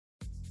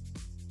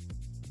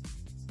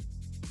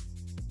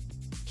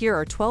Here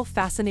are 12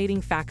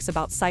 fascinating facts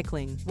about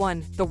cycling.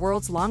 1. The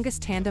world's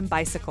longest tandem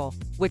bicycle,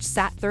 which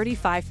sat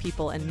 35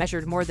 people and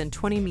measured more than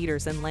 20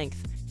 meters in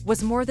length,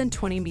 was more than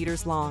 20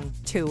 meters long.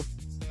 2.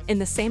 In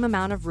the same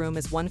amount of room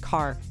as one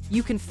car,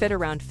 you can fit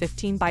around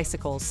 15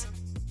 bicycles.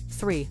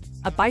 3.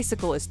 A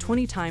bicycle is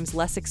 20 times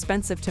less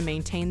expensive to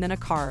maintain than a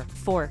car.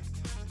 4.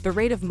 The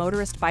rate of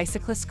motorist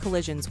bicyclist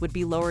collisions would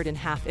be lowered in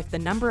half if the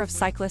number of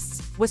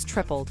cyclists was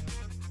tripled.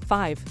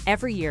 5.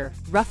 Every year,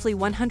 roughly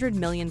 100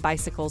 million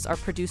bicycles are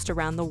produced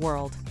around the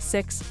world.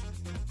 6.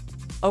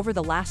 Over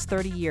the last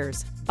 30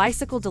 years,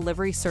 bicycle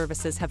delivery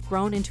services have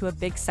grown into a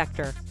big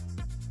sector.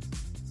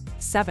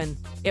 7.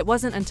 It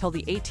wasn't until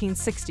the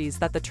 1860s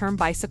that the term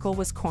bicycle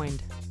was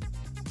coined.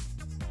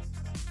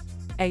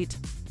 8.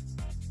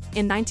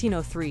 In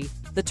 1903,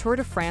 the Tour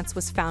de France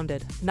was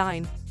founded.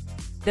 9.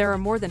 There are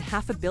more than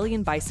 500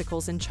 million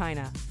bicycles in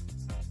China.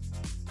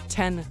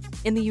 10.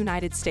 In the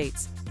United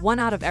States, 1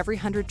 out of every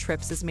 100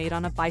 trips is made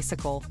on a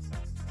bicycle.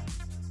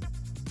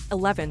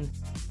 11.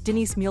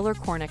 Denise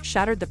Mueller-Kornick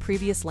shattered the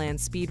previous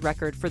land speed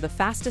record for the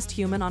fastest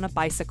human on a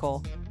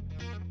bicycle.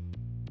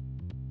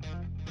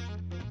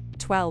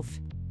 12.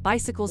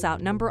 Bicycles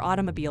outnumber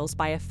automobiles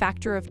by a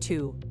factor of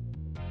 2.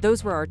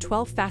 Those were our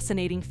 12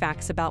 fascinating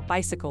facts about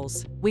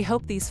bicycles. We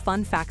hope these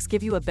fun facts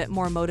give you a bit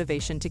more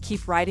motivation to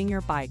keep riding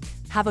your bike.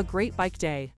 Have a great bike day.